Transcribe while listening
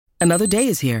Another day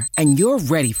is here, and you're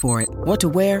ready for it. What to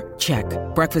wear? Check.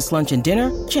 Breakfast, lunch, and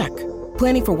dinner? Check.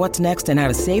 Planning for what's next and how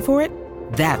to save for it?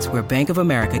 That's where Bank of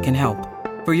America can help.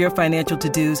 For your financial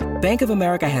to-dos, Bank of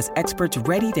America has experts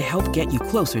ready to help get you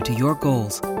closer to your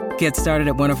goals. Get started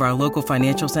at one of our local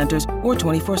financial centers or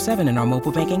 24/7 in our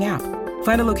mobile banking app.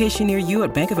 Find a location near you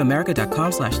at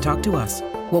bankofamerica.com/talktous.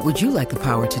 What would you like the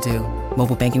power to do?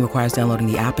 Mobile banking requires downloading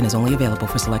the app and is only available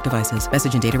for select devices.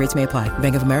 Message and data rates may apply.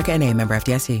 Bank of America N.A., member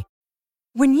FDIC.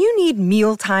 When you need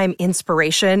mealtime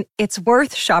inspiration, it's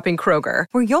worth shopping Kroger,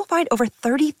 where you'll find over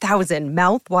 30,000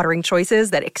 mouth-watering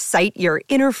choices that excite your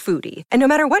inner foodie. And no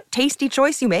matter what tasty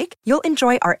choice you make, you'll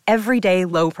enjoy our everyday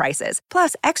low prices,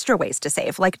 plus extra ways to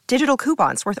save, like digital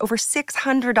coupons worth over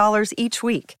 $600 each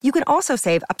week. You can also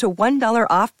save up to $1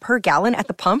 off per gallon at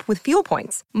the pump with fuel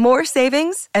points. More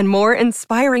savings and more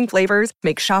inspiring flavors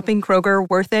make shopping Kroger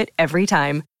worth it every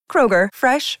time. Kroger,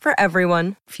 fresh for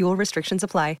everyone. Fuel restrictions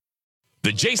apply.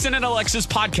 The Jason and Alexis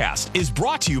podcast is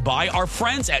brought to you by our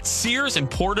friends at Sears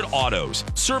Imported Autos,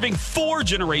 serving 4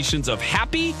 generations of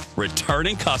happy,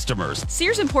 returning customers.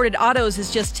 Sears Imported Autos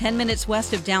is just 10 minutes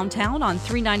west of downtown on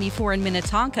 394 in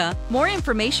Minnetonka. More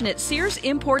information at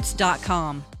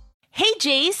SearsImports.com. Hey,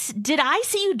 Jace, did I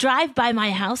see you drive by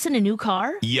my house in a new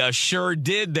car? You sure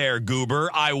did there, Goober.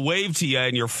 I waved to you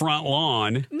in your front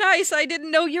lawn. Nice. I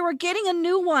didn't know you were getting a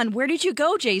new one. Where did you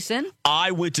go, Jason?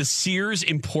 I went to Sears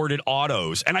Imported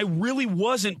Autos, and I really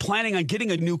wasn't planning on getting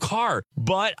a new car.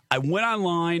 But I went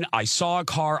online, I saw a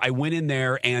car, I went in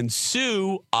there, and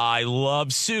Sue, I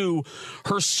love Sue,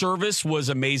 her service was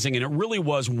amazing, and it really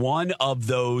was one of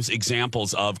those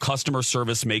examples of customer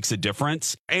service makes a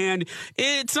difference. And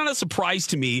it's not a surprise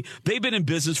to me. They've been in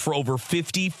business for over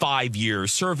 55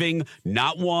 years, serving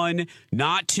not 1,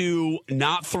 not 2,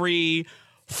 not 3,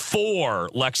 4,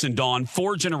 Lex and Dawn,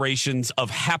 4 generations of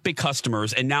happy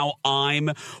customers, and now I'm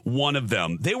one of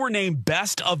them. They were named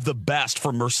Best of the Best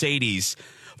for Mercedes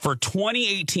for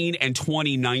 2018 and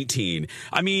 2019.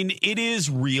 I mean, it is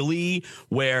really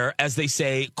where, as they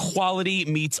say, quality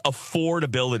meets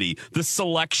affordability. The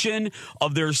selection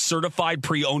of their certified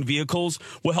pre-owned vehicles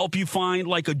will help you find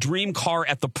like a dream car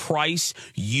at the price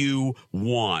you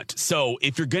want. So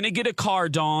if you're going to get a car,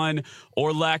 Dawn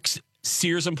or Lex,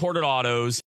 Sears Imported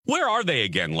Autos. Where are they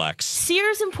again, Lex?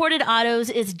 Sears Imported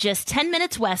Autos is just 10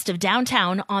 minutes west of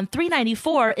downtown on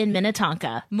 394 in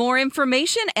Minnetonka. More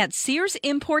information at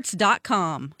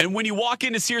SearsImports.com. And when you walk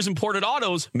into Sears Imported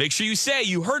Autos, make sure you say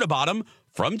you heard about them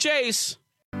from Jace.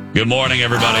 Good morning,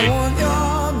 everybody.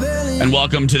 And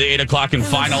welcome to the 8 o'clock and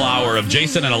final hour of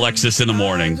Jason and Alexis in the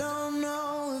Morning.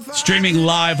 Streaming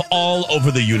live all over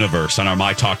the universe on our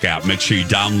MyTalk app. Make sure you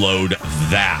download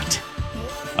that.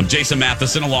 I'm Jason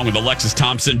Matheson, along with Alexis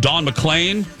Thompson, Dawn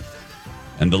McClain,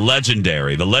 and the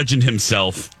legend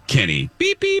himself, Kenny.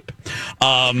 Beep, beep.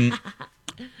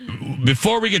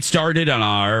 Before we get started on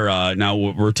our, now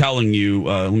we're telling you,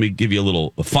 let me give you a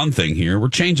little fun thing here. We're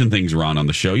changing things around on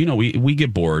the show. You know, we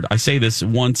get bored. I say this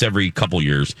once every couple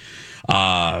years.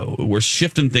 We're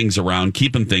shifting things around,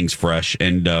 keeping things fresh.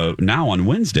 And now on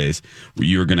Wednesdays,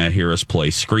 you're going to hear us play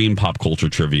Scream Pop Culture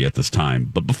Trivia at this time.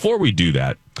 But before we do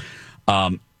that,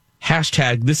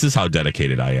 hashtag, this is how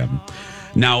dedicated I am.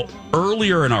 Now,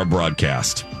 earlier in our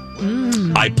broadcast,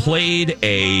 I played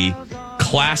a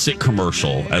classic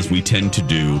commercial, as we tend to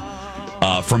do,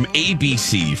 from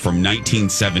ABC from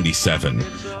 1977.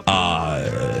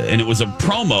 And it was a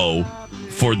promo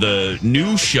for the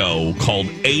new show called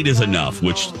 8 is Enough,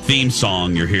 which theme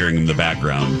song you're hearing in the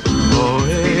background. Oh,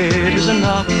 8 is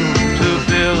enough to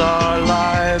fill our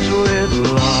lives with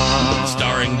love.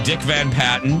 Starring Dick Van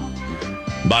Patten.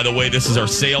 By the way, this is our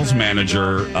sales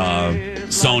manager,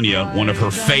 Sonia, one of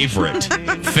her favorite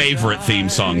theme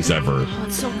songs ever. Oh,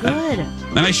 it's so good.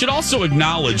 And I should also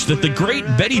acknowledge that the great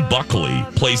Betty Buckley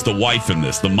plays the wife in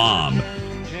this, the mom,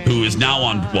 who is now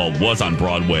was on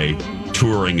Broadway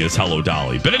touring as Hello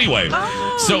Dolly. But anyway,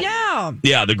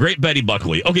 yeah, the great Betty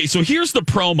Buckley. Okay, so here's the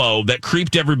promo that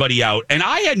creeped everybody out, and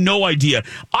I had no idea.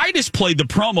 I just played the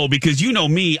promo because you know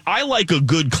me, I like a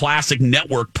good classic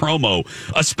network promo,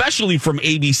 especially from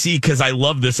ABC because I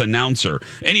love this announcer.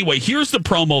 Anyway, here's the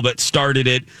promo that started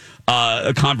it,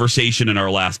 a conversation in our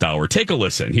last hour. Take a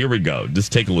listen. Here we go.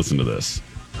 Just take a listen to this.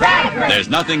 There's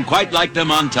nothing quite like them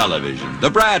on television. The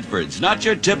Bradfords, not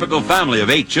your typical family of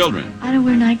 8 children. I don't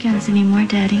wear nightgowns anymore,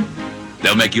 Daddy.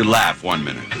 They'll make you laugh one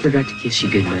minute. I forgot to kiss you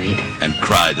goodnight. And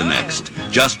cry the next.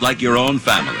 Just like your own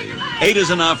family. 8 is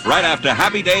Enough right after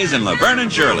Happy Days in Laverne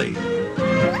and Shirley.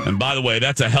 And by the way,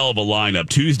 that's a hell of a lineup.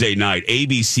 Tuesday night,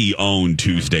 ABC owned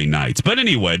Tuesday nights. But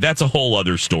anyway, that's a whole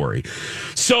other story.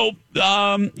 So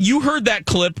You heard that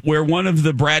clip where one of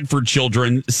the Bradford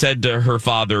children said to her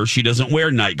father she doesn't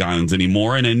wear nightgowns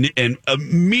anymore, and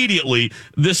immediately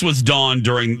this was dawned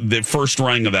during the first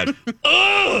running of that.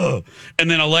 Ugh!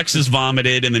 And then Alexis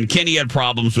vomited, and then Kenny had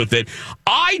problems with it.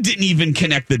 I didn't even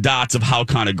connect the dots of how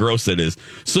kind of gross it is.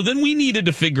 So then we needed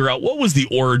to figure out what was the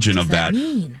origin of that.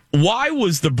 Why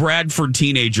was the Bradford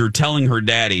teenager telling her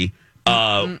daddy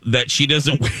that she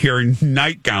doesn't wear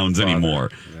nightgowns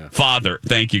anymore? Father.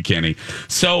 Thank you, Kenny.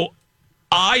 So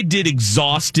I did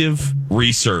exhaustive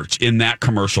research in that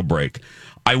commercial break.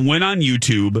 I went on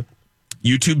YouTube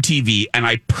TV, and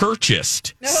I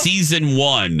purchased season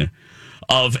 1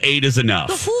 of 8 is Enough.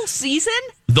 The whole season?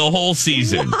 The whole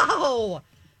season. Wow.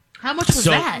 How much was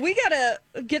that? We got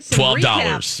to get some $12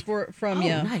 recaps from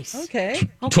you. Nice. Okay.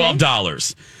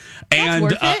 $12. That's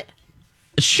worth it.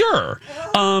 Sure.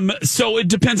 So it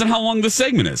depends on how long the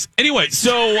segment is. Anyway,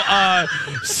 so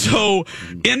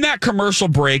in that commercial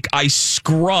break, I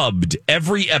scrubbed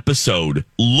every episode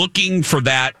looking for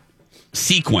that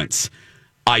sequence.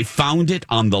 I found it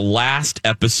on the last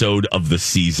episode of the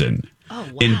season. Oh,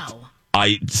 wow.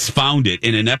 I found it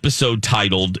in an episode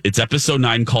titled, it's episode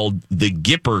 9, called The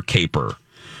Gipper Caper.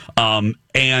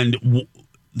 The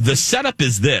setup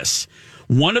is this.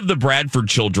 One of the Bradford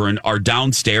children are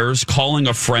downstairs calling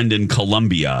a friend in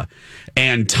Colombia.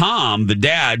 And Tom, the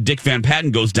dad, Dick Van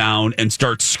Patten, goes down and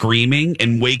starts screaming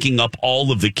and waking up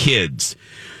all of the kids.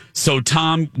 So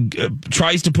Tom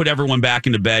tries to put everyone back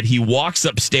into bed. He walks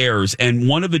upstairs, and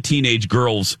one of the teenage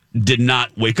girls did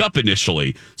not wake up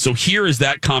initially. So here is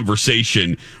that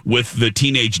conversation with the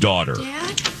teenage daughter.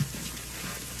 Dad?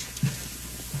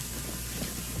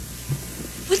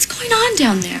 What's going on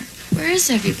down there? Where is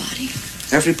everybody?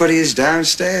 Everybody is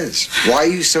downstairs. Why are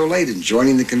you so late in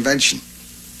joining the convention?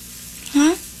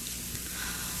 Huh?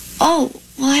 Oh,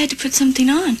 well, I had to put something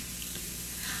on.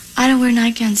 I don't wear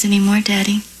nightgowns anymore,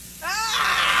 Daddy.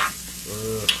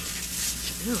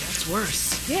 Ew, that's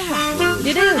worse. Yeah,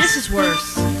 it is. This is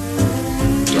worse.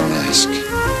 Don't ask.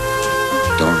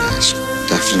 Don't ask.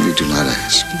 Definitely do not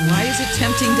ask. Why is it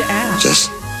tempting to ask?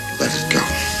 Just let it go.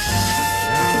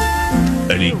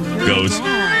 And he goes...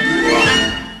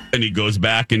 And he goes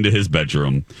back into his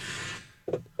bedroom.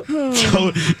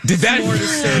 So did that? More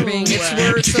disturbing. It's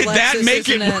worse. Did Alexis, that make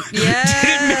it? Yes.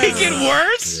 Did it make it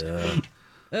worse?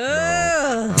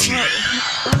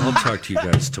 I'll talk to you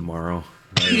guys tomorrow.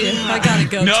 Yeah, I gotta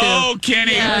go. No, too.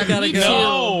 Kenny. Yeah, I gotta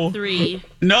go. 2, 3.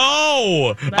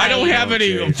 No, Bye. I don't have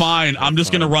any. Okay. Fine, I'm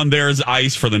just going to run there as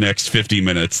ice for the next 50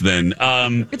 minutes. Then,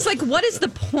 It's like, what is the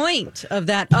point of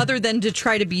that other than to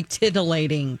try to be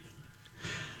titillating?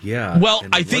 Yeah. well,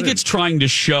 I think it's trying to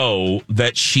show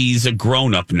that she's a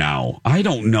grown up now. I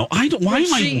don't know. Why am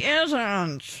She I?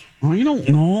 isn't. I don't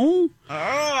know.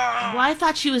 Well, I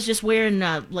thought she was just wearing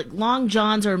like long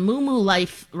johns or moo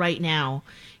life right now.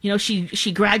 You know,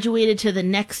 she graduated to the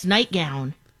next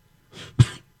nightgown.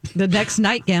 The next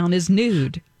nightgown is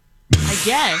nude. I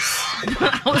guess.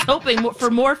 I was hoping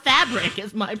for more fabric.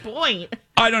 Is my point.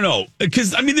 I don't know,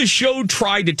 because I mean, the show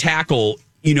tried to tackle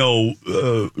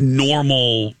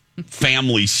normal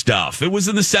family stuff. It was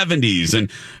in the 70s, and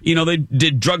they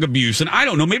did drug abuse, and I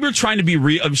don't know. Maybe we're trying to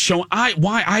be showing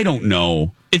why I don't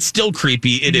know. It's still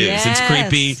creepy. It is. Yes. It's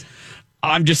creepy.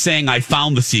 I'm just saying I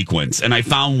found the sequence and I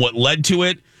found what led to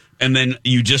it, and then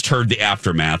you just heard the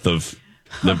aftermath of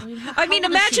the. I mean,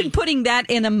 imagine putting that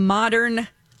in a modern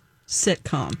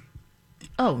sitcom.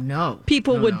 Oh no!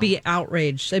 People would be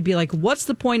outraged. They'd be like, "What's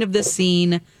the point of this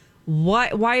scene? Why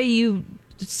are you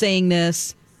saying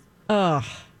this?" Ugh.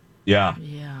 Yeah,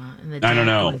 and the dad I don't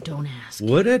know. going, don't ask.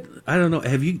 Would it? I don't know.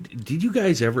 Did you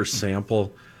guys ever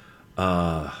sample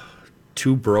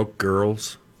Two Broke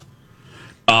Girls?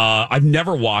 I've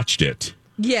never watched it.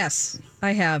 Yes,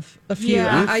 I have a few.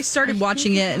 Yeah. I started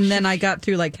watching it, and then I got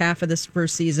through like half of this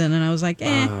first season, and I was like,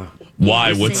 eh.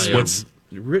 Why? What's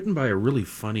written by a really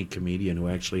funny comedian who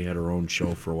actually had her own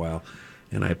show for a while.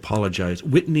 And I apologize.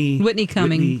 Whitney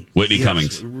Cummings. Whitney Yes,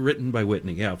 Cummings. Written by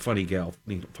Whitney. Yeah, funny gal,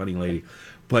 funny lady.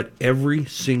 But every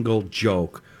single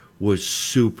joke was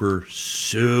super,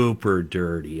 super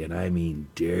dirty. And I mean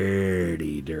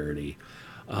dirty.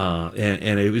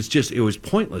 And it was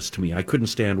pointless to me. I couldn't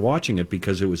stand watching it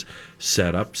because it was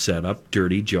set up,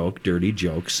 dirty joke,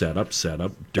 set up,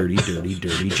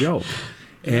 dirty joke.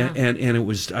 And it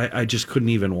was, I just couldn't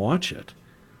even watch it.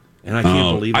 And I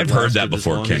can't believe it I've heard that lasted as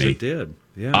before, long as Kenny. it did.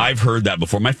 Yeah. I've heard that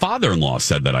before. My father-in-law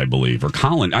said that, I believe, or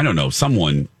Colin. I don't know.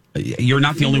 Someone. You're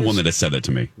not the only one that has said that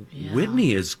to me.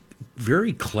 Whitney is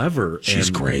very clever. She's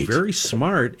and great. Very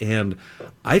smart. And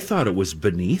I thought it was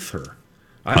beneath her.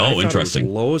 I thought interesting.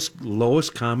 It was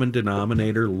lowest common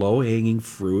denominator, low hanging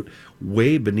fruit,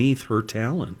 way beneath her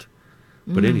talent.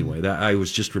 But anyway, that I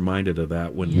was just reminded of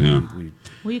that when we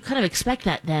Well, you kind of expect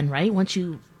that then, right? Once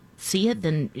you see it,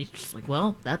 then it's like,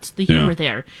 well, that's the humor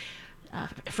there.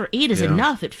 For 8 is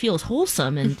enough. It feels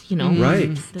wholesome, and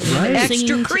right. they're Extra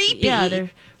singing creepy. Yeah,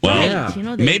 they're Well,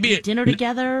 they maybe eat dinner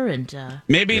together, and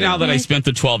maybe now that I spent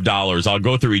the $12, I'll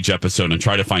go through each episode and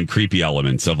try to find creepy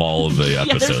elements of all of the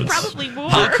episodes. there's probably more.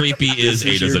 How creepy is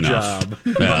 8 is your enough? job.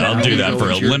 Yeah, I'll do that know for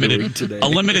what you're doing today. a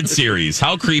limited series.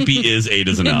 How creepy is 8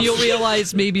 is enough? And you'll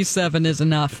realize maybe 7 is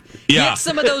enough. Yeah. Get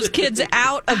some of those kids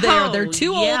out of there. They're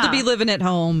too old to be living at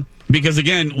home. Because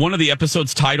again, one of the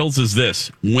episode's titles is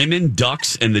this: Women,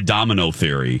 Ducks, and the Domino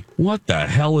Theory. What the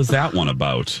hell is that one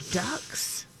about?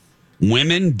 ducks.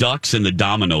 Women, Ducks, and the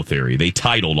Domino Theory. They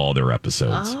titled all their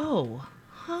episodes. Oh,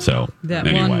 So That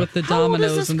anyway. one with the How old is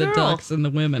dominoes this and the girl? ducks and the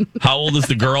women. How old is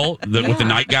the girl with the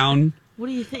nightgown? what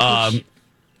do you think?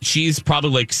 She's probably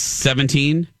like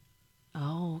 17.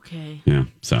 Oh, okay. Yeah.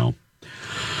 So.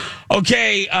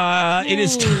 Okay. It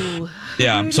is.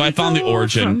 Yeah. So I found the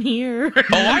origin. From here. Oh,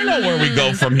 I know where we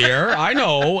go from here. I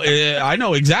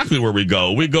know exactly where we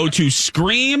go. We go to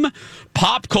Scream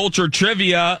Pop Culture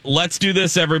Trivia. Let's do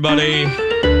this, everybody.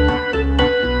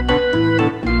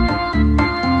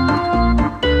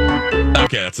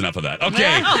 Okay, that's enough of that.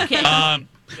 Okay. Okay.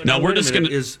 Now we're Wait a just going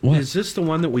minute. to... Is this the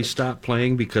one that we stopped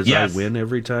playing because Yes. I win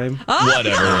every time?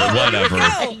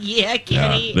 Whatever. Yeah,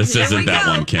 Kenny. This isn't that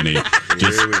one, Kenny.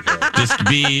 Here we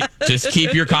go. Just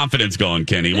keep your confidence going,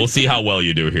 Kenny. We'll see how well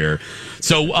you do here.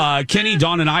 So, Kenny,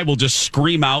 Dawn, and I will just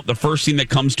scream out the first thing that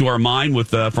comes to our mind with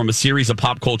from a series of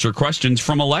pop culture questions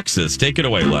from Alexis. Take it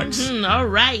away, Lex. All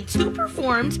right. Who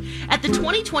performed at the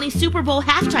 2020 Super Bowl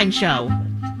halftime show?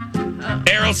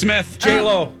 Aerosmith.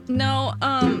 J-Lo. No,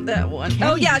 that one.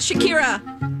 Oh, yeah, Shakira.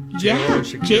 Yeah,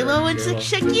 Shakira, J-Lo and J-Lo.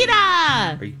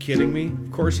 Shakira. Are you kidding me?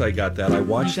 Of course I got that. I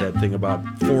watched that thing about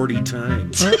 40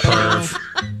 times. Perf.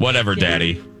 Whatever,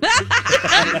 Daddy.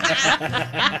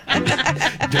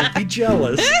 Don't be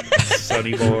jealous,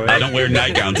 sonny boy. I don't wear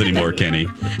nightgowns anymore, Kenny.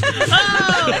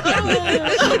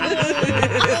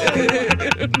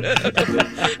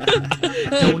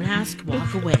 Don't ask,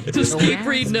 walk away. Just Don't keep ask.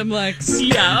 reading them, Lex.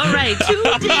 Yeah, all right. Who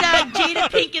did Jada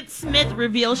Pinkett Smith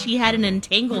reveal she had an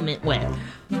entanglement with?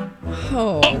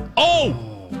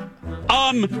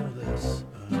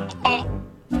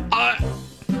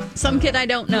 Some kid I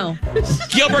don't know.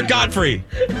 Gilbert Godfrey.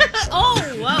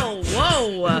 Whoa.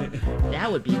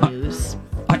 That would be news.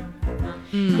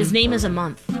 His name is a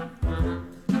month.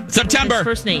 His September.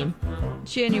 first name.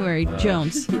 January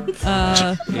Jones.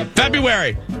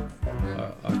 February.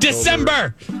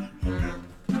 December.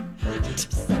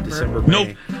 December. Nope.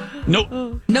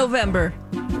 Nope. November.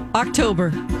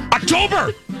 October.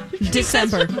 October.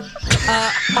 December.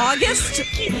 August.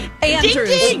 Andrews.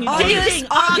 Ding, ding,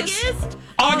 August.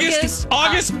 August.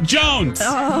 August Jones.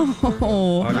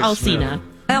 Oh. Alcina.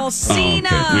 Alcina.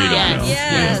 Oh, okay. We don't know.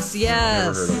 Yes.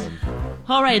 Never heard of him.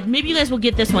 All right, maybe you guys will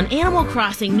get this one. Animal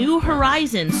Crossing New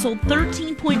Horizons sold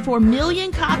 13.4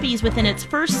 million copies within its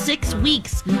first 6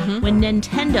 weeks when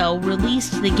Nintendo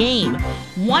released the game.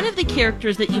 One of the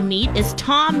characters that you meet is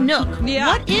Tom Nook. Yeah.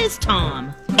 What is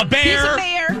Tom? A bear. He's a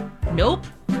bear. Nope.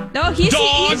 No, he's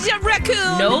Dog. a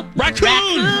raccoon. Nope.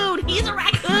 Raccoon. He's a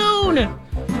raccoon.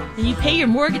 And you pay your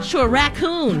mortgage to a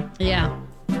raccoon. Yeah.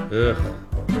 Ugh.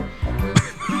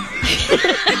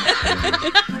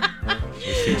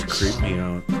 These things creep me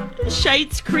out.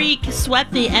 Schitt's Creek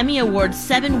swept the Emmy Awards,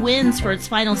 7 wins for its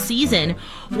final season.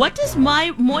 What does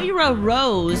Moira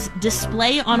Rose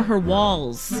display on her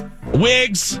walls?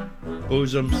 Wigs.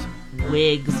 Bosoms.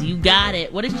 Wigs, you got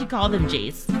it. What did she call them,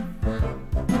 Jace?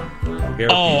 Hair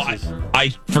Oh, pieces. I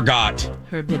forgot.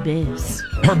 Her bebes.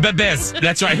 Her bebes.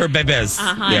 That's right, her bebes.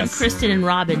 And Yes. Kristen and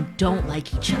Robin don't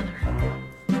like each other.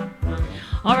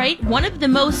 All right, one of the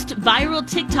most viral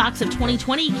TikToks of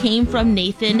 2020 came from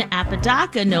Nathan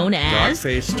Apodaca, known as...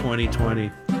 Dogface 2020.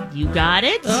 You got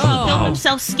it. Oh. He filmed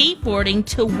himself skateboarding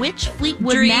to which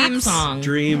Fleetwood Mac Dreams. song?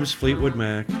 Dreams, Fleetwood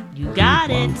Mac. You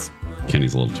got it.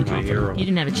 Kenny's a little too My confident. hero. You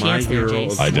didn't have a My chance there, hero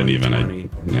Jace. of I didn't even.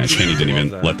 2020. Kenny didn't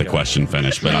even Love let the that. question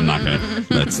finish, but I'm not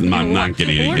gonna. I'm not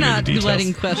getting We're into not details.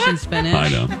 letting questions finish. I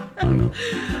know.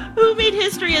 Who made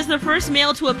history as the first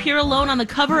male to appear alone on the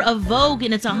cover of Vogue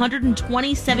in its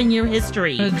 127-year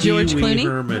history? George Pee Wee Clooney.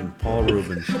 Herman, Paul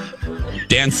Rubens.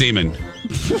 Dan Seaman.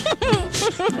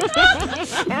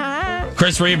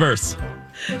 Chris Reavers.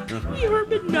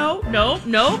 No.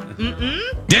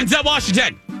 Mm-mm. Denzel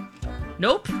Washington.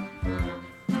 Nope.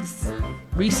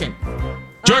 Recent.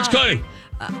 George Clooney.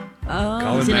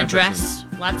 Colin He's in a Matheson. dress.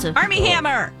 Lots of... Army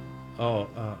Hammer.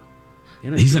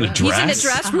 He's in a dress? He's in a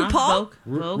dress, RuPaul?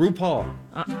 RuPaul.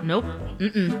 Nope.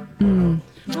 Mm-mm.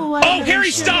 Oh, Harry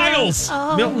Styles!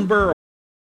 Milton Berle.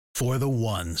 For the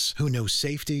ones who know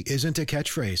safety isn't a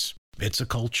catchphrase, it's a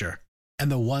culture.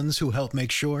 And the ones who help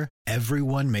make sure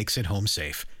everyone makes it home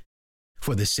safe.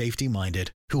 For the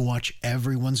safety-minded who watch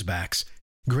everyone's backs,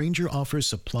 Grainger offers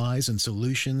supplies and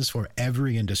solutions for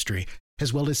every industry,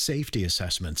 as well as safety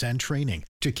assessments and training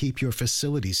to keep your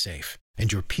facilities safe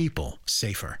and your people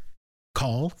safer.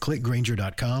 Call,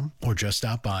 clickgrainger.com, or just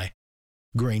stop by.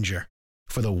 Grainger,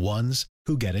 for the ones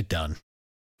who get it done.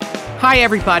 Hi,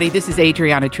 everybody. This is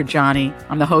Adriana Trajani.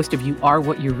 I'm the host of You Are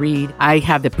What You Read. I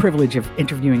have the privilege of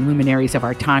interviewing luminaries of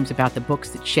our times about the books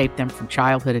that shaped them from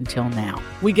childhood until now.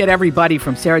 We get everybody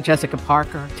from Sarah Jessica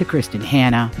Parker to Kristen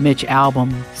Hanna, Mitch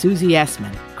Albom, Susie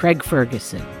Essman, Craig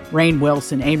Ferguson, Rainn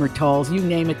Wilson, Amor Tolls, you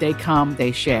name it, they come,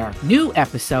 they share. New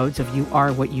episodes of You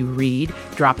Are What You Read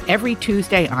drop every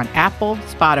Tuesday on Apple,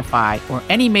 Spotify, or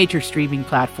any major streaming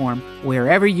platform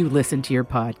wherever you listen to your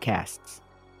podcasts.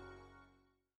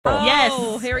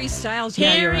 Yes. Harry Styles.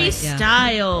 Yeah, Harry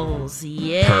Styles.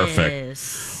 Yes.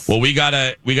 Perfect. Well, we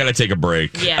gotta take a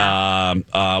break. Yeah.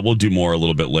 We'll do more a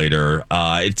little bit later.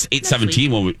 It's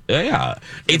 8:17 when we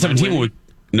 8:17 when we.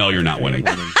 No, you're not winning.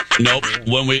 Nope.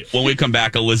 When we come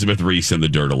back, Elizabeth Reese and the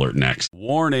Dirt Alert next.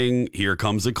 Warning, here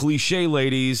comes a cliche,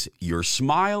 ladies. Your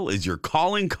smile is your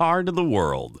calling card to the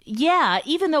world. Yeah,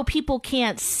 even though people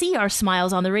can't see our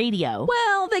smiles on the radio.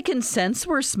 Well, they can sense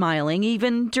we're smiling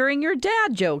even during your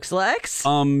dad jokes, Lex.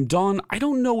 Dawn, I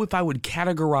don't know if I would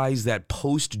categorize that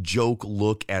post-joke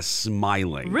look as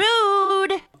smiling.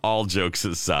 Rude. All jokes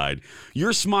aside,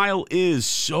 your smile is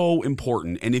so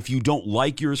important, and if you don't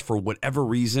like yours for whatever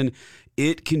reason,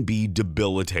 it can be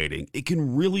debilitating. It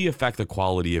can really affect the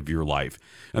quality of your life.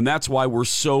 And that's why we're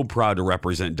so proud to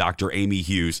represent Dr. Amy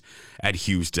Hughes at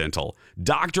Hughes Dental.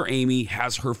 Dr. Amy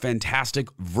has her fantastic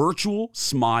virtual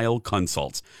smile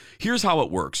consults. Here's how it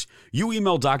works. You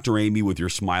email Dr. Amy with your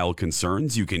smile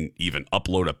concerns. You can even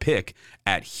upload a pic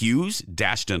at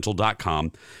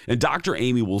hughes-dental.com, and Dr.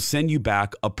 Amy will send you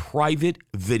back a private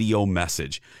video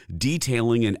message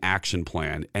detailing an action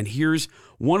plan. And here's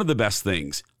one of the best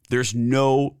things. There's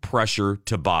no pressure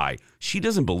to buy. She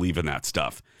doesn't believe in that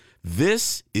stuff.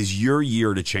 This is your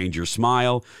year to change your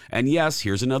smile. And yes,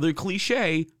 here's another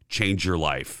cliche, change your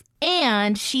life.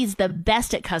 And she's the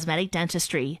best at cosmetic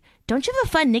dentistry. Don't you have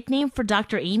a fun nickname for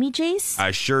Dr. Amy, Jace?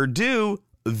 I sure do.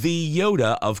 The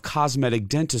Yoda of cosmetic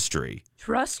dentistry.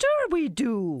 Trust her, we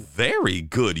do. Very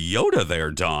good Yoda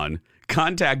there, Dawn.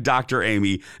 Contact Dr.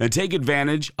 Amy and take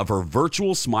advantage of her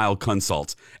virtual smile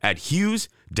consults at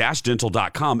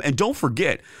hughes-dental.com. And don't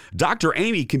forget, Dr.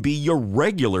 Amy can be your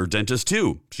regular dentist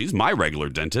too. She's my regular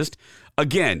dentist.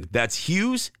 Again, that's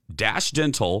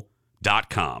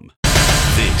hughes-dental.com.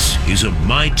 This is a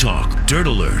My Talk Dirt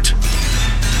Alert.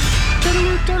 Dirt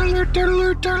alert, dirt alert, dirt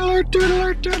alert, dirt alert, dirt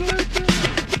alert, dirt alert.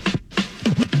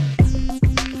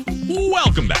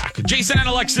 Welcome back. Jason and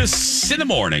Alexis in the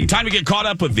morning. Time to get caught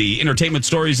up with the entertainment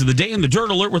stories of the day in the Dirt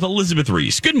Alert with Elizabeth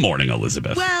Reese. Good morning,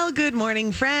 Elizabeth. Well, good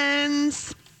morning,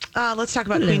 friends. Let's talk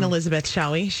about Queen Elizabeth,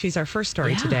 shall we? She's our first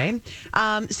story today.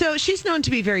 So she's known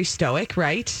to be very stoic,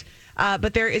 right?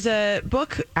 But there is a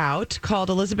book out called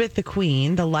Elizabeth the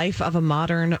Queen, The Life of a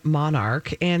Modern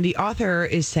Monarch. And the author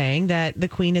is saying that the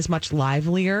Queen is much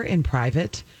livelier in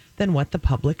private than what the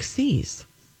public sees.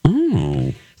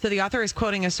 Oh. So the author is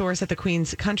quoting a source at the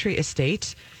Queen's country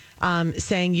estate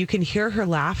saying you can hear her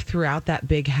laugh throughout that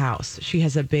big house. She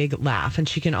has a big laugh, and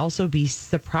she can also be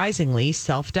surprisingly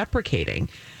self-deprecating.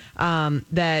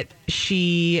 That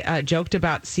she joked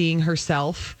about seeing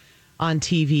herself on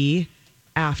TV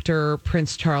after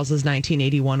Prince Charles's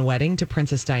 1981 wedding to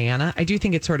Princess Diana. I do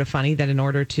think it's sort of funny that in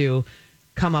order to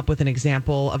come up with an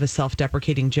example of a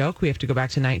self-deprecating joke, we have to go back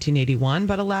to 1981,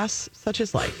 but alas, such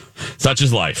is life. Such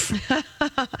is life.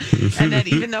 And that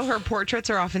even though her portraits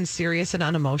are often serious and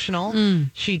unemotional,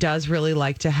 she does really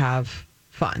like to have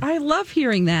fun. I love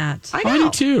hearing that. I know. I do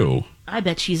too. I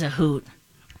bet she's a hoot.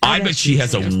 I bet she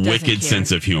has a wicked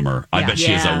sense of humor. I bet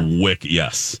she has a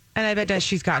yes. And I bet as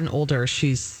she's gotten older,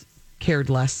 she's cared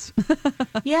less about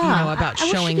I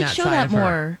showing wish that show side that of her.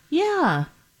 more. Yeah.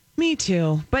 Me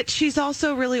too. But she's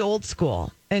also really old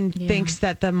school and thinks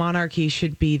that the monarchy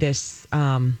should be this,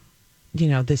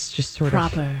 this just sort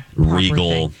proper of regal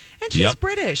thing. And she's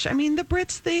British. I mean, the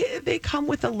Brits, they come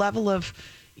with a level of,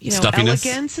 stuffiness.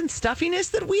 Elegance and stuffiness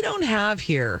that we don't have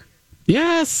here.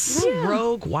 Yes. We're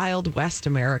rogue, Wild West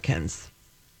Americans.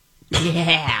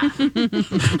 Yeah.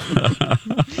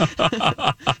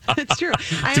 It's true.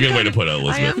 It's a good way to put it,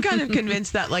 Elizabeth. I am kind of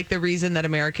convinced that the reason that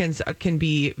Americans can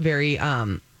be very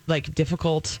like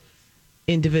difficult,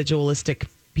 individualistic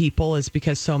people is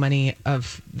because so many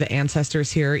of the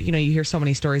ancestors here, you hear so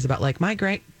many stories about like my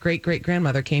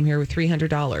great-great-great-grandmother came here with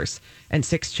 $300 and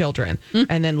 6 children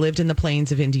and then lived in the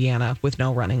plains of Indiana with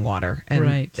no running water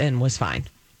and was fine.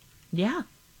 Yeah.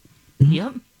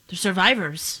 Yep. They're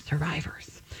survivors.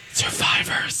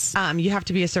 You have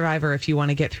to be a survivor if you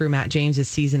want to get through Matt James's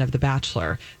season of The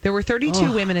Bachelor. There were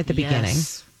 32 women at the beginning,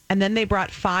 and then they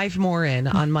brought 5 more in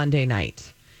on Monday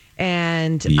night.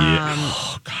 And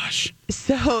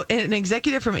so an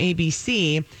executive from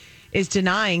ABC is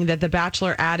denying that The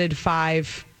Bachelor added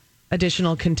 5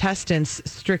 additional contestants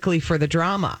strictly for the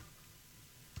drama.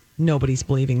 Nobody's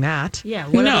believing that. Yeah,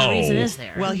 what other reason is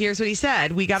there? Well, here's what he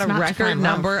said. We got a record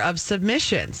number of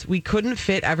submissions. We couldn't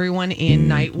fit everyone in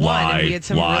night one. And we had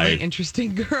some really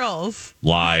interesting girls.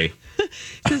 Lie.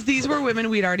 Because these were women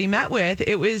we'd already met with.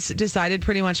 It was decided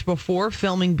pretty much before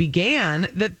filming began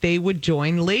that they would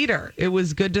join later. It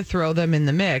was good to throw them in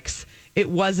the mix. It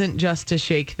wasn't just to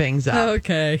shake things up.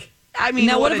 Okay. I mean,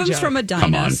 now what one of them's from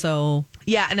Edina, so...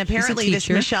 Yeah, and apparently this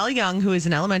Michelle Young, who is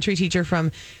an elementary teacher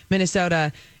from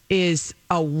Minnesota, is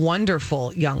a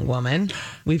wonderful young woman.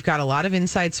 We've got a lot of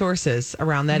inside sources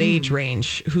around that age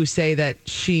range who say that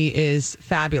she is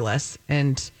fabulous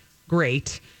and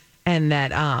great, and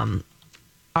that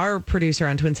our producer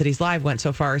on Twin Cities Live went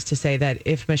so far as to say that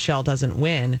if Michelle doesn't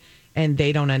win and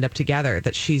they don't end up together,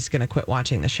 that she's going to quit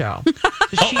watching the show.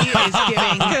 So she is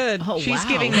giving she's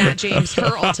giving Matt James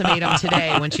her ultimatum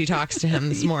today when she talks to him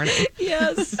this morning.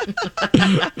 Yes.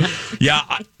 Yeah,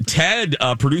 Ted,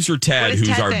 producer Ted,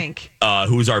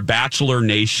 who's our Bachelor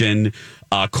Nation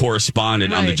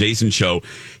correspondent on the Jason Show,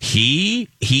 he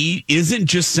isn't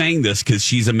just saying this because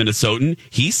she's a Minnesotan.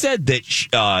 He said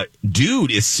that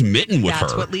dude is smitten with her.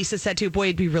 That's what Lisa said too. Boy,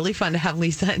 it'd be really fun to have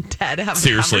Lisa and Ted have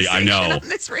Seriously, a conversation I know. on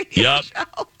this radio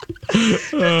show.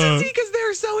 Just to see, because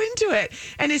they're so into it.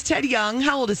 And is Ted young?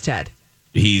 How old is Ted?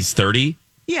 He's 30.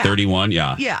 Yeah. 31,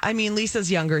 yeah. Yeah, I mean,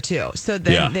 Lisa's younger, too. So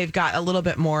then they've got a little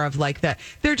bit more of like the...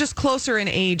 They're just closer in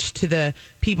age to the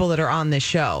people that are on this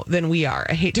show than we are.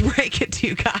 I hate to break it to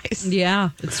you guys. Yeah,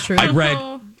 it's true.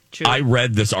 I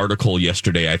read this article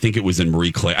yesterday. I think it was in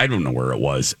Marie Claire. I don't know where it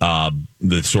was,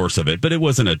 the source of it, but it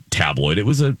wasn't a tabloid. It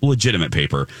was a legitimate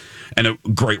paper. And a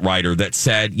great writer that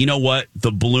said, you know what?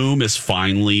 The bloom is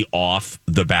finally off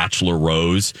the Bachelor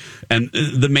Rose. And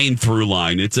the main through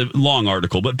line, it's a long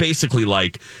article, but basically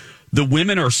like the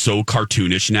women are so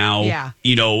cartoonish now. Yeah.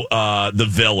 You know, the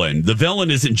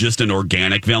villain isn't just an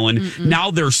organic villain. Mm-mm.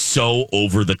 Now they're so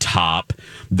over the top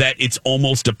that it's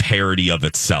almost a parody of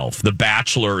itself. The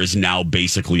Bachelor is now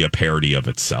basically a parody of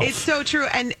itself. It's so true.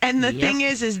 And the thing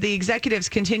is the executives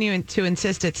continuing to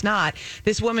insist it's not.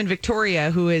 This woman, Victoria,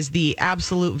 who is the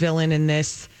absolute villain in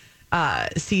this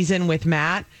season with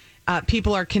Matt,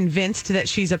 people are convinced that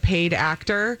she's a paid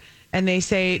actor. And they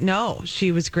say, no,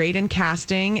 she was great in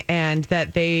casting and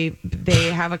that they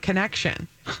have a connection.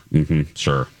 Mm-hmm,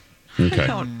 sure. Okay.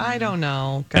 I don't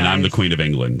know, guys. And I'm the Queen of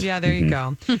England. Yeah, there you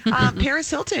go. Paris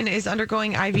Hilton is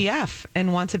undergoing IVF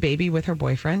and wants a baby with her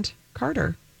boyfriend,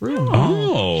 Carter Room.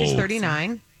 Oh. She's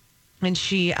 39. And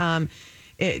she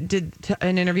did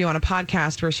an interview on a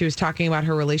podcast where she was talking about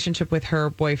her relationship with her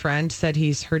boyfriend, said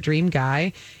he's her dream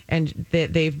guy. And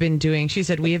that they've been doing, she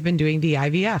said, we have been doing the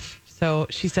IVF. So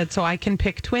she said, so I can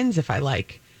pick twins if I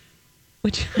like.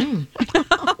 Which,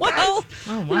 well,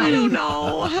 I don't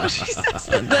know how she says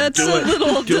that. That's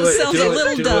sounds a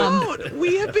little dumb.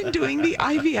 We have been doing the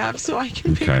IVF so I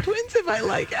can pick twins if I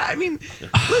like. I mean,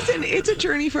 listen, it's a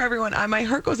journey for everyone. My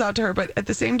heart goes out to her, but at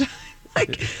the same time,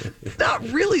 like, it's not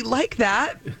really like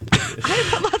that. I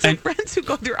have lots of friends who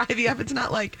go through IVF. It's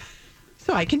not like,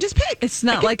 so I can just pick. It's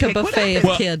not like a buffet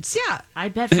of kids. Yeah. I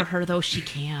bet for her, though, she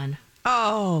can.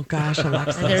 Oh, gosh,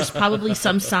 Alexa. There's probably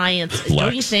some science.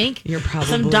 Don't you think? You're probably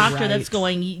some doctor right. that's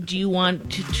going, do you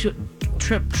want to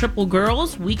triple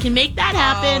girls? We can make that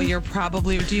happen. Oh, you're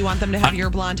probably... Do you want them to have your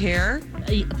blonde hair?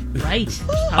 Right.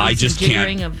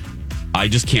 I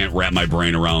just can't wrap my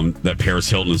brain around that Paris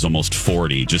Hilton is almost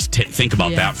 40. Just think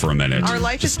about that for a minute. Our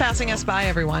life is passing us by,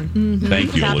 everyone. Mm-hmm.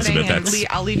 Thank you, Elizabeth.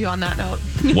 I'll leave you on that note.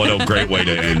 What a great way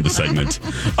to end the segment.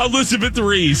 Elizabeth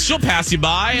Reese, she'll pass you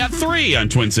by at 3 on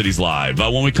Twin Cities Live.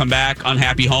 When we come back,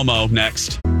 Unhappy Homo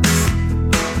next.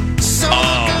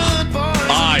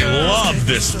 I love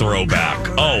this throwback.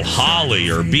 Oh, Holly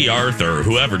or B. Arthur,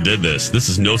 whoever did this. This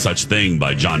is No Such Thing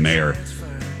by John Mayer.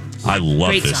 I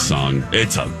love this song.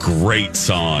 It's a great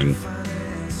song.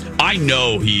 I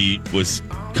know he was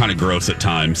kind of gross at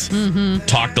times. Mm-hmm.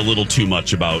 Talked a little too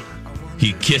much about...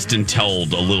 He kissed and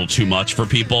told a little too much for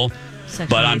people.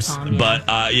 Sexual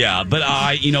napalm, yeah. But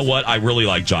I, you know what? I really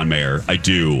like John Mayer. I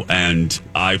do. And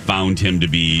I found him to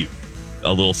be a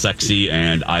little sexy,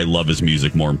 and I love his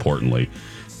music more importantly.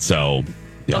 So,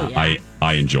 I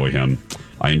enjoy him.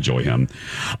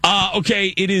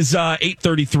 Okay, it is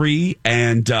 8:33,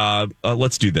 and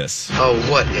let's do this. Oh,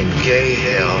 what in gay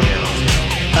hell?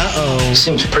 Uh-oh.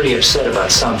 Seems pretty upset about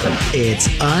something. It's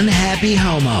Unhappy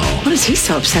Homo. What is he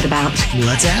so upset about?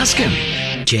 Let's ask him.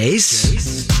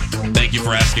 Jace? Thank you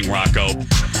for asking, Rocco.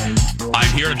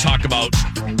 I'm here to talk about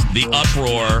the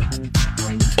uproar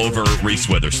over Reese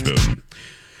Witherspoon.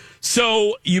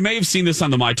 So you may have seen this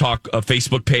on the My Talk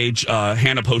Facebook page.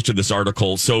 Hannah posted this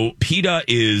article. So PETA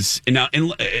is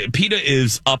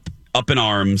up in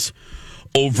arms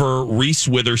over Reese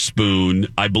Witherspoon,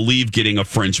 I believe, getting a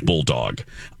French bulldog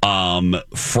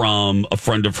from a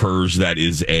friend of hers that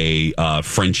is a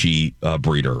Frenchie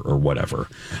breeder or whatever.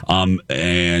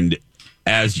 And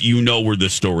as you know where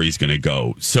this story is going to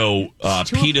go. So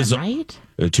PETA's right?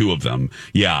 Two of them.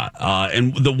 Yeah.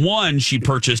 And the one she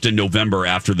purchased in November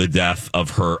after the death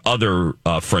of her other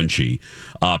Frenchie,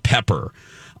 Pepper.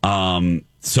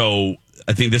 So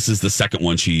I think this is the second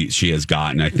one she has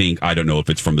gotten. I don't know if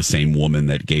it's from the same woman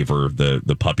that gave her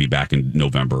the puppy back in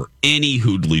November. Any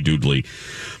hoodly doodly.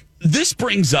 This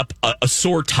brings up a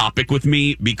sore topic with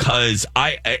me because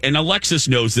and Alexis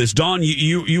knows this. Dawn,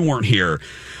 you weren't here,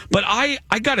 but I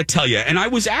got to tell you, and I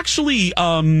was actually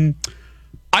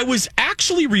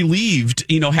relieved,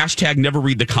 hashtag never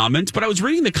read the comments, but I was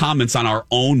reading the comments on our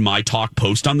own My Talk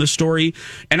post on this story,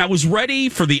 and I was ready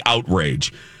for the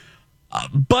outrage.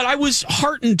 But I was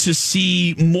heartened to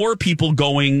see more people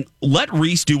going, let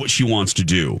Reese do what she wants to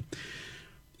do.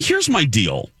 Here's my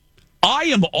deal. I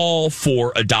am all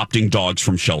for adopting dogs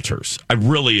from shelters. I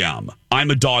really am.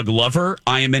 I'm a dog lover.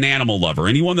 I am an animal lover.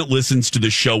 Anyone that listens to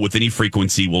this show with any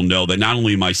frequency will know that not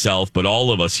only myself, but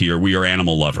all of us here, we are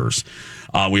animal lovers.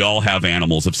 We all have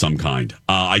animals of some kind.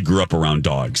 I grew up around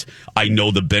dogs. I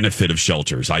know the benefit of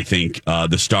shelters. I think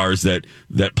the stars that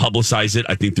publicize it,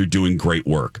 I think they're doing great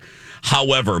work.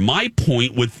 However, my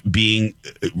point with being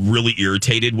really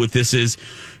irritated with this is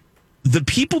the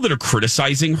people that are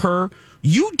criticizing her,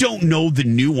 you don't know the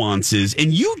nuances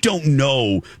and you don't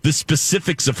know the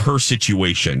specifics of her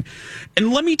situation.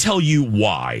 And let me tell you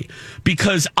why.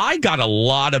 Because I got a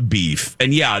lot of beef.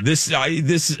 And yeah, I'm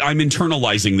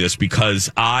internalizing this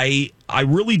because I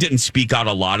really didn't speak out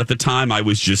a lot at the time. I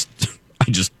just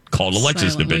called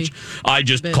Alexis a bitch. I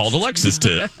just called Alexis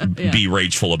to be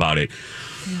rageful about it.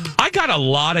 Yeah. I got a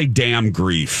lot of damn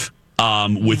grief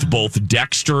with both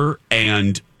Dexter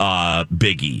and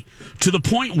Biggie, to the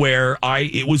point where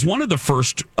it was one of the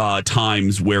first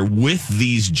times where with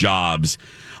these jobs,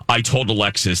 I told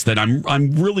Alexis that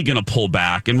I'm really going to pull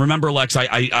back. And remember, Lex,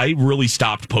 I really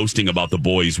stopped posting about the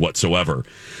boys whatsoever.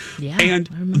 Yeah, and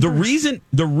the reason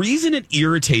it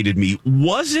irritated me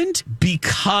wasn't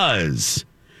because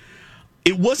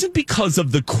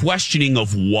of the questioning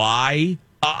of why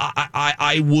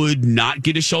I would not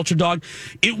get a shelter dog.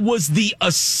 It was the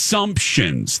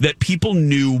assumptions that people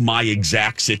knew my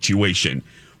exact situation.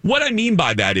 What I mean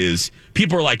by that is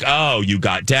people are like, oh, you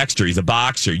got Dexter. He's a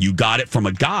boxer. You got it from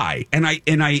a guy. And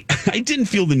I didn't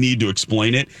feel the need to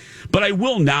explain it, but I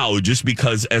will now, just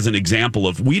because as an example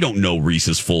of, we don't know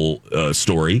Reese's full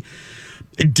story.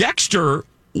 Dexter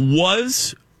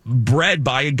was bred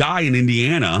by a guy in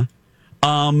Indiana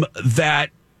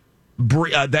that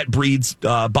breeds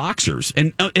boxers,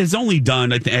 and has only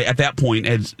done at that point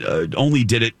only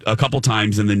did it a couple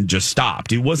times and then just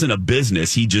stopped. It wasn't a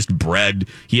business. He just bred.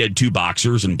 He had 2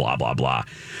 boxers and blah blah blah.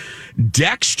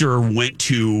 Dexter went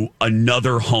to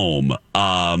another home.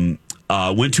 And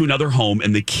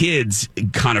the kids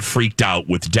kind of freaked out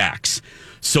with Dex.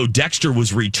 So Dexter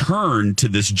was returned to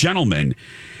this gentleman.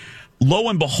 Lo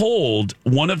and behold,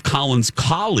 one of Colin's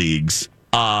colleagues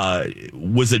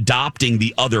was adopting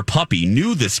the other puppy,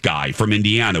 knew this guy from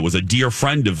Indiana, was a dear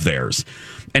friend of theirs,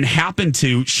 and happened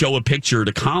to show a picture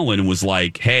to Colin and was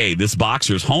like, hey, this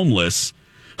boxer's homeless,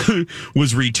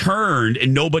 was returned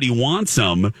and nobody wants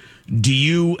him. Do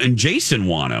you and Jason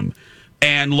want him?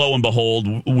 And lo and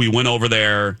behold, we went over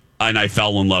there and I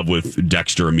fell in love with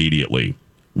Dexter immediately.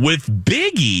 With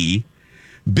Biggie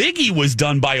was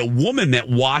done by a woman that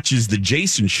watches the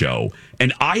Jason show.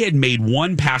 And I had made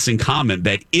one passing comment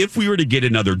that if we were to get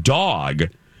another dog,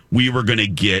 we were going to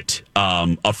get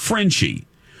a Frenchie.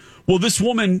 Well, this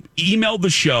woman emailed the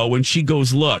show and she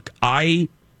goes, look, my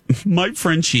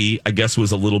Frenchie, I guess,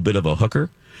 was a little bit of a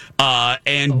hooker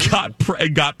and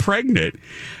got pregnant.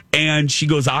 And she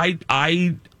goes,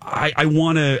 I I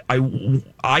want to.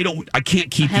 I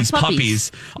can't keep these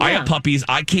puppies. Yeah. I have puppies.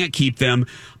 I can't keep them.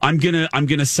 I'm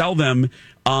gonna sell them.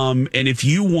 And if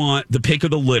you want the pick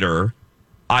of the litter,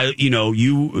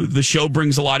 the show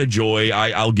brings a lot of joy.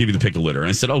 I'll give you the pick of litter. And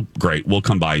I said, oh, great. We'll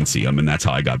come by and see them. And that's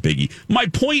how I got Biggie. My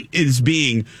point is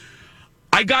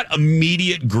I got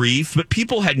immediate grief, but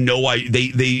people had no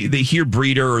idea. They hear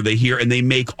breeder or and they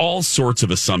make all sorts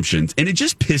of assumptions. And it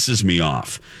just pisses me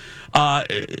off.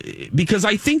 Because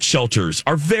I think shelters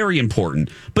are very important.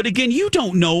 But again, you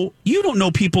don't know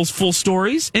people's full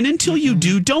stories. And until you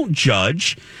do, don't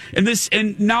judge.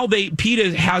 And now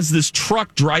PETA has this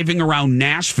truck driving around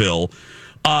Nashville,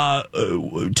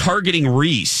 targeting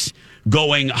Reese,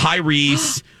 going, hi,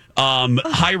 Reese.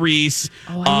 Hi, Reese.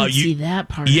 Oh, I didn't see that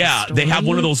part. Yeah, of the story. they have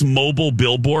one of those mobile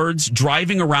billboards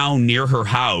driving around near her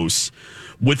house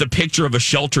with a picture of a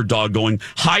shelter dog going,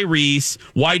 hi, Reese.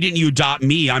 Why didn't you adopt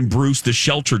me? I'm Bruce, the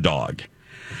shelter dog.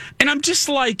 And I'm just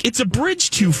like, it's a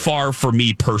bridge too far for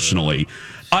me personally.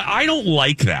 I don't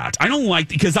like that. I don't like,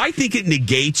 because I think it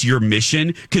negates your mission,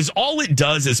 because all it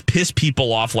does is piss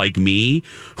people off like me,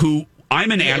 who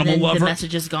I'm an animal lover. The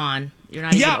message is gone. You're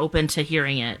not even open to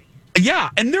hearing it. Yeah,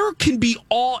 and there can be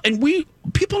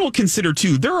people don't consider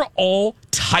too, there are all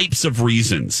types of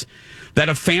reasons that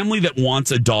a family that wants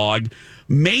a dog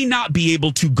may not be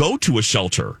able to go to a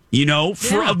shelter,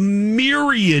 for a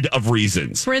myriad of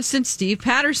reasons. For instance, Steve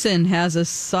Patterson has a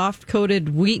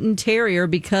soft-coated Wheaton Terrier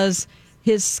because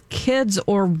his kids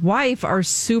or wife are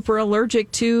super allergic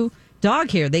to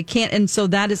dog hair. They can't, and so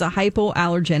that is a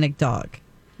hypoallergenic dog.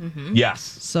 Mm-hmm. Yes.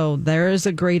 So there is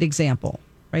a great example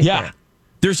right there.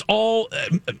 There's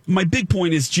my big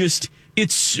point is just,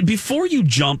 it's before you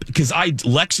jump, because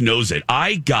Lex knows it.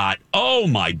 Oh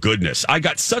my goodness, I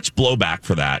got such blowback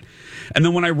for that. And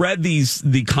then when I read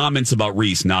the comments about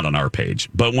Reese, not on our page,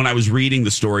 but when I was reading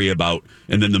the story about,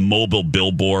 and then the mobile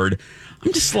billboard,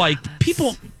 I'm just like,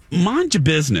 people, mind your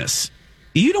business.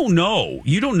 You don't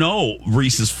know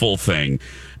Reese's full thing.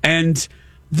 And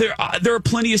there are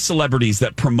plenty of celebrities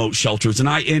that promote shelters, and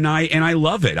I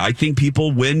love it. I think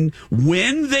people, when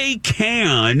they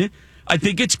can, I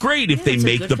think it's great if they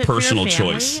make the personal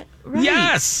choice. Right.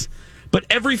 Yes, but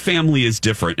every family is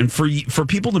different, and for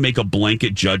people to make a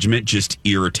blanket judgment just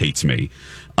irritates me.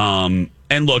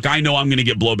 And look, I know I'm going to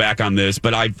get blowback on this,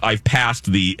 but I've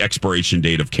passed the expiration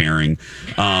date of caring.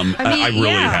 I really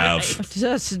have.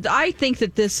 I think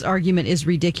that this argument is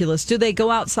ridiculous. Do they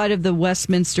go outside of the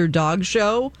Westminster Dog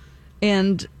Show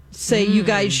and say you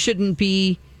guys shouldn't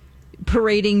be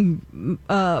parading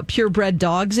purebred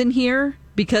dogs in here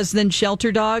because then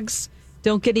shelter dogs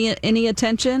don't get any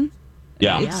attention?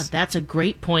 Yeah, that's a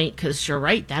great point, because you're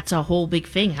right. That's a whole big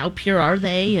thing. How pure are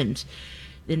they? And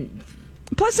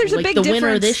plus, there's a big difference. The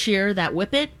winner this year, that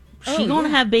Whippet, she gonna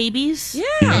have babies. Yeah.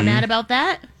 Am I mad about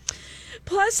that?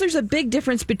 Plus, there's a big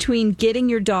difference between getting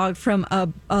your dog from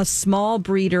a small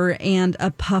breeder and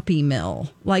a puppy mill.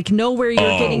 Like, know where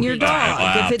you're getting your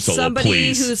dog. If it's somebody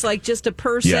who's like just a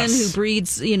person who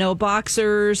breeds,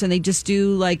 boxers, and they just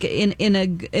do like in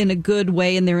a good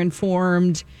way, and they're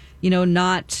informed,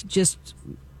 not just,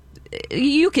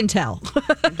 you can tell.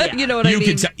 You know what I mean? You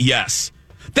can tell. Yes.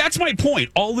 That's my point.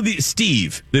 All of these,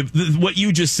 Steve, what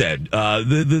you just said,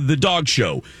 the dog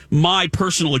show, my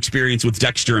personal experience with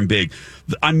Dexter and Big,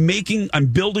 I'm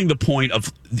building the point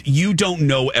of, you don't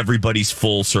know everybody's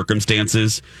full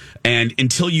circumstances, and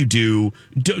until you do,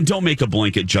 don't make a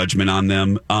blanket judgment on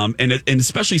them, and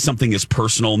especially something as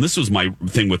personal. And this was my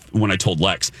thing with when I told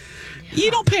Lex, you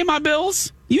don't pay my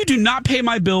bills. You do not pay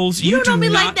my bills. You don't know me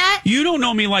like that. You don't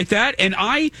know me like that. And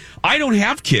I don't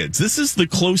have kids. This is the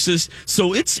closest.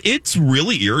 So it's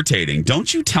really irritating.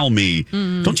 Don't you tell me,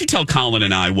 don't you tell Colin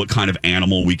and I what kind of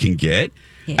animal we can get.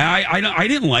 Yeah. I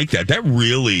didn't like that. That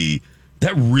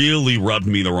really rubbed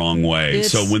me the wrong way.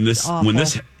 It's so when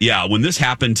this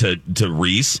happened to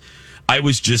Reese, I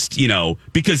was just,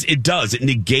 because it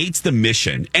negates the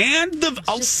mission and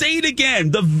I'll say it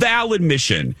again, the valid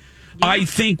mission. Yeah. I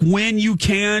think when you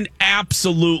can,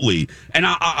 absolutely. And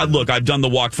I look, I've done the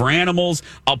Walk for Animals.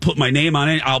 I'll put my name on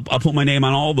it. I'll put my name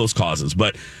on all those causes.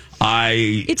 But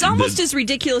it's almost as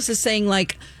ridiculous as saying,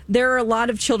 like, there are a lot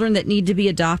of children that need to be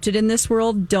adopted in this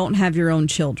world. Don't have your own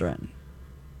children.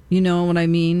 You know what I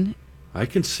mean? I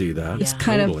can see that. It's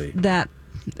kind of that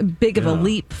big of a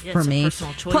leap for me.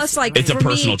 Plus, like, it's a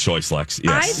personal choice, Lex.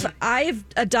 Yes. I've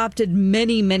adopted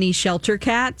many, many shelter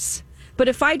cats. But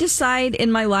if I decide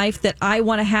in my life that I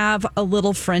want to have a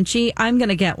little Frenchie, I'm going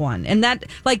to get one. And that,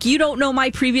 like, you don't know my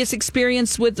previous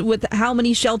experience with how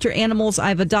many shelter animals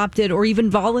I've adopted or even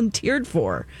volunteered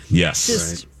for.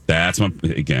 Yes. That's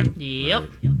again. Yep.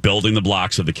 Building the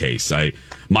blocks of the case.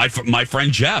 My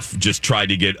friend Jeff just tried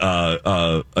to get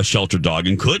a shelter dog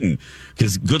and couldn't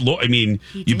because good Lord, I mean,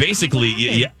 you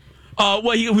basically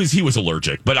well he was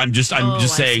allergic, but I'm just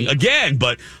saying again,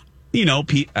 but.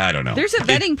 I don't know. There's a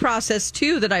vetting process,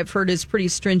 too, that I've heard is pretty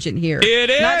stringent here. It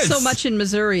is. Not so much in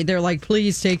Missouri. They're like,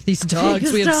 please take these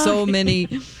dogs. We have so many.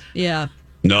 Yeah.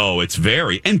 No, it's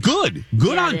very. And good.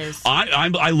 Good on.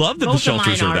 I love that Both the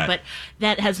shelters of mine are that. But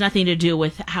that has nothing to do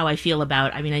with how I feel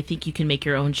about. I mean, I think you can make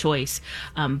your own choice.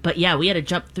 But yeah, we had to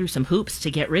jump through some hoops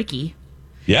to get Ricky.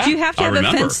 Yeah. Do you have to have a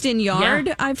fenced-in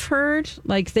yard, I've heard?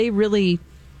 Like, they really.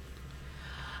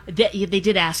 They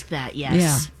did ask that, yes.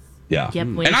 Yeah. Yeah, Yep,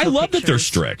 and I love that they're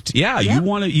strict. Yeah, Yep.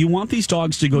 you want these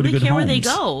dogs to go to good care homes. where they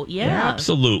go. Yeah,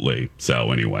 absolutely.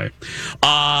 So anyway,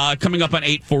 coming up on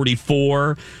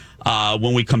 8:44,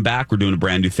 when we come back, we're doing a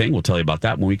brand new thing. We'll tell you about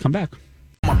that when we come back.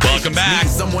 Welcome back,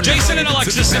 Jason and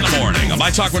Alexis in the morning on My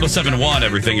Talk 107.1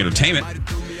 Everything Entertainment.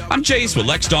 I'm Jace with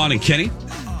Lex, Dawn, and Kenny.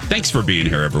 Thanks for being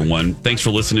here, everyone. Thanks for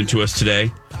listening to us today.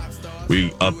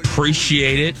 We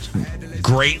appreciate it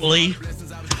greatly.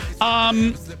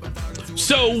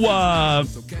 So,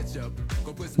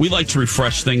 we like to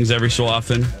refresh things every so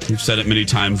often. We've said it many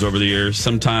times over the years.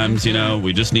 Sometimes,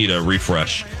 we just need a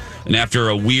refresh. And after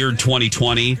a weird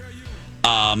 2020,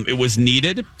 it was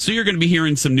needed. So you're going to be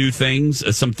hearing some new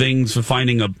things, some things for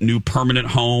finding a new permanent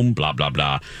home, blah, blah,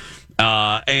 blah.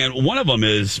 And one of them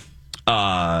is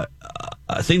a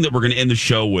thing that we're going to end the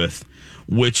show with,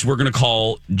 which we're going to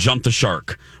call Jump the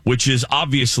Shark, which is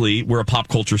obviously, we're a pop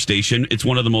culture station. It's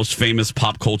one of the most famous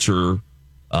pop culture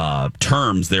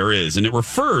terms there is. And it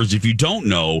refers, if you don't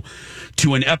know,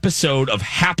 to an episode of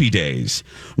Happy Days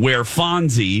where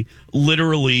Fonzie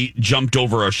literally jumped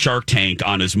over a shark tank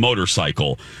on his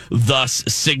motorcycle, thus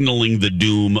signaling the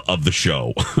doom of the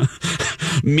show.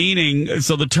 Meaning,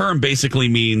 so the term basically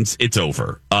means it's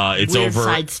over. It's weird over.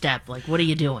 Sidestep. Like, what are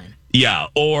you doing? Yeah,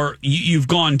 or you've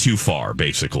gone too far,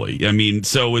 basically. I mean,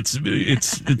 so it's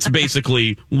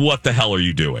basically, what the hell are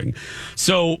you doing?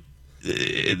 So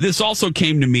this also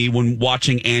came to me when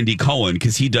watching Andy Cohen,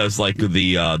 because he does like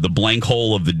the blank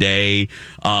hole of the day.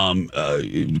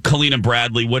 Colleen and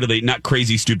Bradley, what are they? Not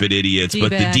Crazy Stupid Idiots, but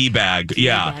the D-bag.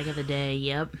 Yeah, D-bag of the day.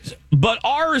 Yep. But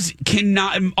ours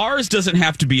doesn't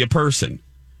have to be a person.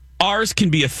 Ours can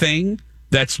be a thing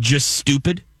that's just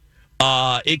stupid.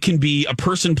 It can be a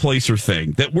person, place, or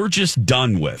thing that we're just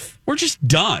done with. We're just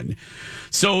done.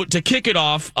 So to kick it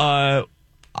off, I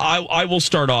will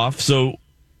start off. So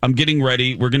I'm getting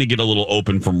ready. We're going to get a little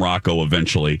open from Rocco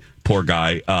eventually. Poor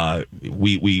guy.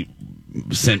 We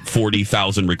sent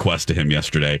 40,000 requests to him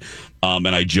yesterday. And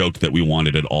I joked that we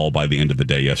wanted it all by the end of the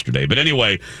day yesterday. But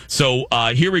anyway, so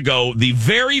here we go. The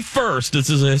very first,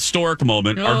 this is a historic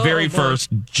moment, our very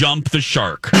first Jump the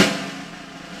Shark.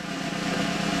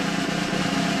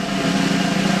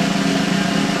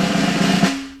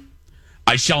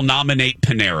 I shall nominate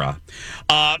Panera.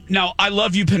 Now, I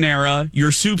love you, Panera.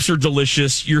 Your soups are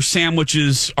delicious. Your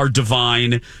sandwiches are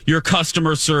divine. Your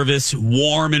customer service,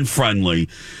 warm and friendly.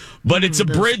 But it's a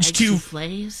bridge to...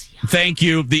 Soufflés? Yeah. Thank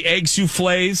you. The egg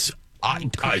soufflés.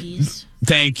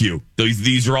 Thank you.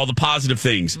 These are all the positive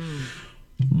things.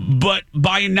 But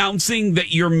by announcing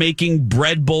that you're making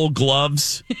bread bowl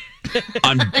gloves,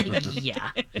 I'm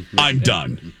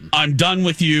done. I'm done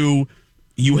with you.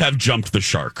 You have jumped the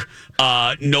shark.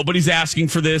 Nobody's asking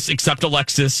for this except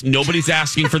Alexis. Nobody's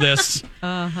asking for this.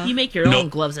 You make your own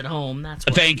gloves at home. That's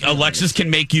what Alexis can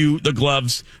make you the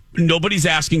gloves. Nobody's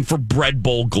asking for bread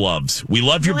bowl gloves. We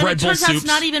love your bread bowl soups. It turns out it's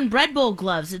not even bread bowl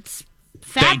gloves. It's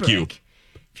fabric. Thank you.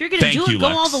 If you're going to do it, go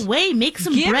all the way. Make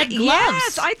some bread gloves.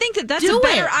 Yes, I think that's a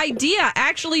better idea.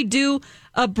 Actually do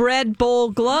a bread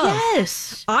bowl glove.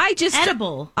 Yes.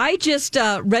 Edible. I just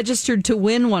registered to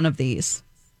win one of these.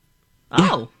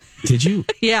 Oh. Did you?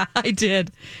 Yeah, I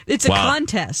did. It's a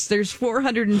contest. There's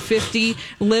 450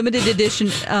 limited edition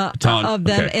of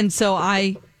them. Okay. And so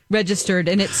I registered,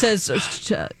 and it says,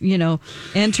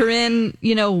 enter in,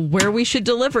 where we should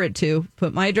deliver it to.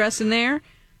 Put my address in there.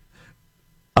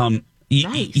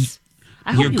 Nice.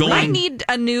 I need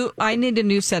a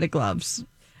new set of gloves.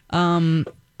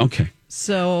 Okay.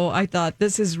 So I thought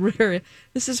this is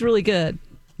really good.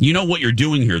 You know what you're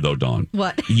doing here, though, Dawn.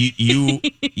 What? You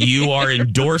are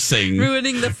endorsing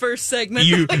ruining the first segment.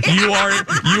 You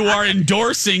are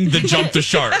endorsing the Jump the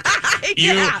Shark.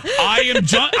 Yeah.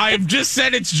 I have just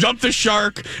said it's Jump the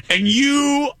Shark, and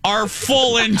you are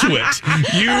full into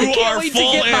it. You are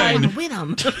full in. I want to win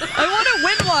them. I want to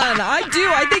win one. I do.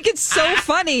 I think it's so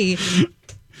funny.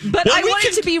 But I want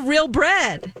it to be real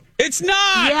bread. It's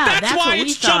not. Yeah, that's why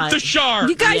it's Jump the Shark.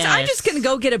 You guys, I'm just going to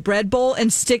go get a bread bowl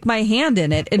and stick my hand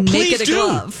in it and make it a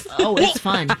glove. Oh, it's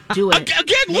fun. Do it.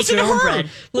 Again, listen to her. Bread.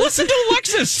 Listen to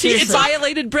Alexis. It's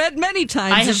violated bread many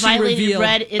times. I have violated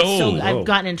bread. It's I've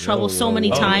gotten in trouble so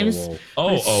many times.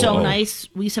 It's so nice.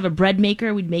 We used to have a bread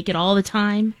maker. We'd make it all the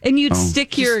time. And you'd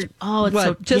stick your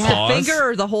just a finger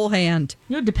or the whole hand?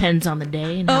 It depends on the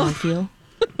day and how I feel.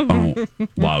 Oh,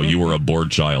 wow, you were a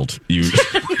bored child.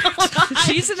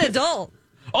 She's an adult.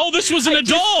 Oh, this was an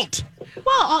adult.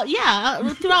 Well,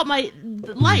 throughout my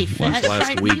life.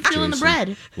 Last week, feeling the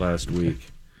bread. Last week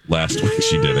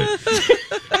she did it.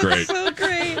 Great. So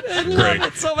great. I love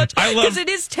it so much. Because it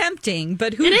is tempting,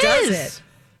 but who does it?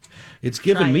 It's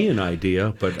given me an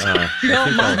idea, but Kenny,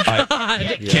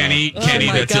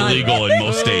 that's illegal in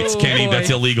most states. Kenny,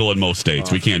 that's illegal in most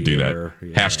states. We can't do that. Yeah.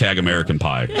 Hashtag American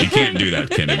Pie. You can't do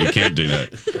that, Kenny. We can't do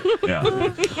that.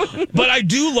 Yeah. But I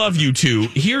do love you two.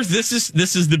 This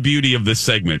is the beauty of this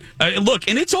segment. Look,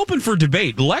 and it's open for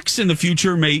debate. Lex in the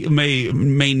future may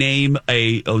name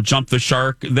a Jump the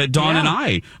Shark that Dawn and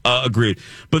I agreed.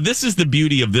 But this is the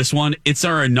beauty of this one. It's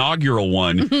our inaugural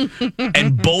one,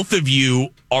 and both of you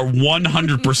are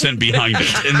 100% behind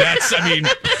it. And that's,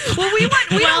 well, we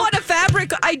don't want a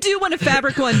fabric. I do want a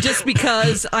fabric one just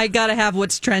because I got to have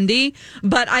what's trendy,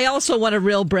 but I also want a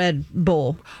real bread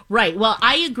bowl. Right. Well,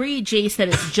 I agree, Jace, that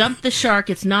it's Jump the Shark.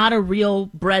 It's not a real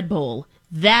bread bowl.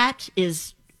 That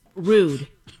is rude.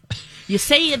 You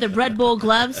say you have the bread bowl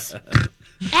gloves?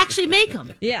 Actually make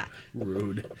them. Yeah.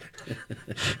 Rude.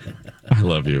 I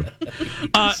love you. So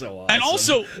awesome. And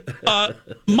also,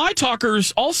 my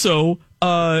talkers also,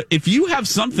 if you have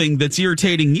something that's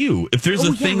irritating you, if there's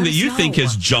a thing that you think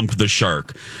has jumped the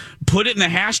shark, put it in the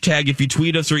hashtag if you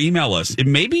tweet us or email us.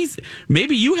 Maybe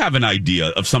you have an idea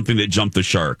of something that jumped the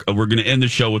shark. We're going to end the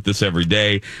show with this every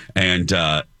day. And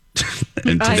today,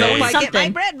 I get my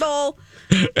bread bowl.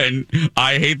 And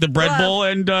I hate the bread bowl,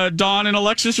 and Dawn and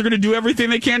Alexis are going to do everything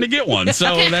they can to get one.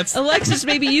 So that's Alexis.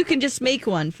 Maybe you can just make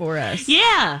one for us.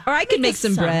 Yeah, or I can make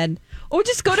some bread, or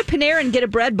just go to Panera and get a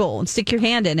bread bowl and stick your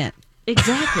hand in it.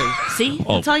 Exactly. See,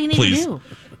 that's all you need to do.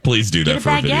 Please do that for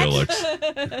a video, Alex.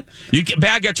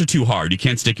 Baguettes are too hard. You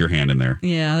can't stick your hand in there.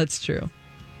 Yeah, that's true.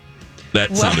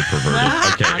 That sounded perverted.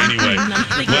 Okay, anyway.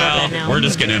 We're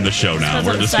just going to end the show now.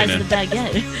 We're just going to.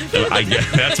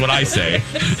 That's what I say.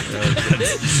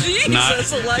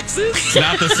 Jesus, Alexis.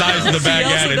 Not the size of the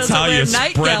baguette. It's how you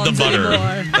spread the butter.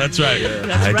 That's right.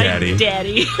 That's right, Daddy.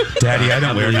 Daddy, I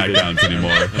don't wear nightgowns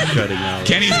anymore.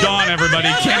 Kenny's gone, everybody.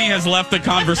 Kenny has left the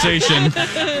conversation.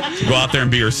 Go out there and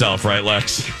be yourself, right,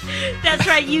 Lex? That's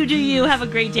right. You do you. Have a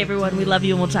great day, everyone. We love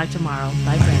you, and we'll talk tomorrow.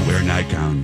 Bye, friends. Wear nightgowns.